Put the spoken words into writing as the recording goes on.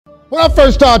When I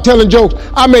first started telling jokes,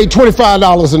 I made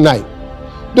 $25 a night.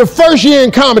 The first year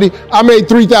in comedy, I made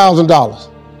 $3,000.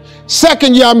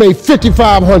 Second year, I made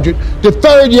 $5,500. The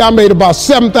third year, I made about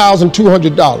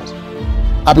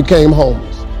 $7,200. I became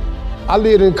homeless. I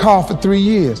lived in a car for 3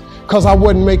 years because I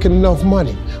wasn't making enough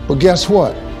money. But guess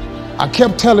what? I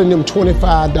kept telling them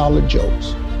 $25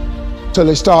 jokes till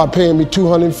they started paying me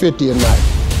 $250 a night.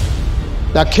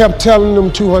 I kept telling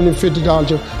them $250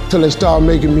 jokes till they started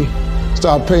paying me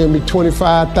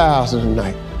 $25,000 a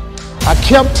night. I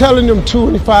kept telling them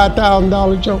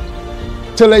 $25,000 jokes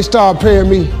till they started paying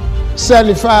me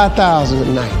 $75,000 a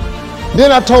night.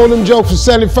 Then I told them jokes for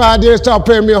 $75, then they started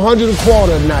paying me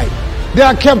 $125 a night. Then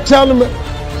I kept telling them,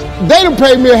 they done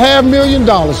paid me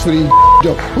 $500,000 for these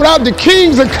jokes. Without the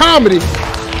kings of comedy,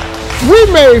 we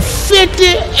made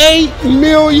 $58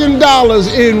 million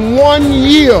in 1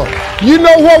 year. You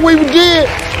know what we did?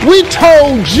 We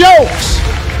told jokes.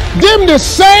 Them the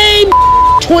same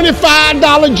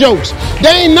 $25 jokes. They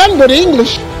ain't nothing but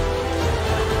English.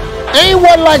 Ain't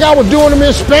wasn't like I was doing them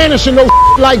in Spanish and no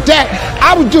like that.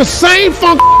 I was just saying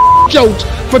funk jokes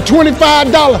for $25.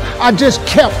 I just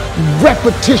kept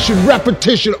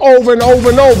repetition over and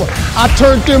over and over. I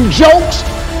turned them jokes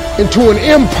into an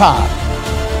empire.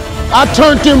 I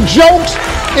turned them jokes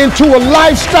into a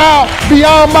lifestyle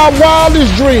beyond my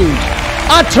wildest dreams.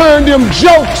 I turned them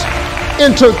jokes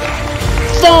into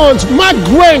funds. My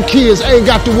grandkids ain't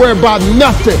got to worry about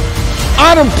nothing.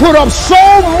 I done put up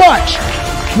so much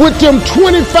with them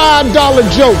 $25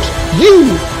 jokes.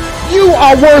 You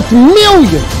are worth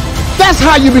millions. That's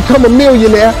how you become a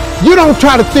millionaire. You don't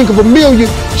try to think of a million.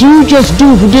 You just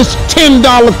do this $10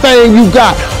 thing you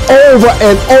got over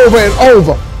and over and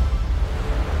over.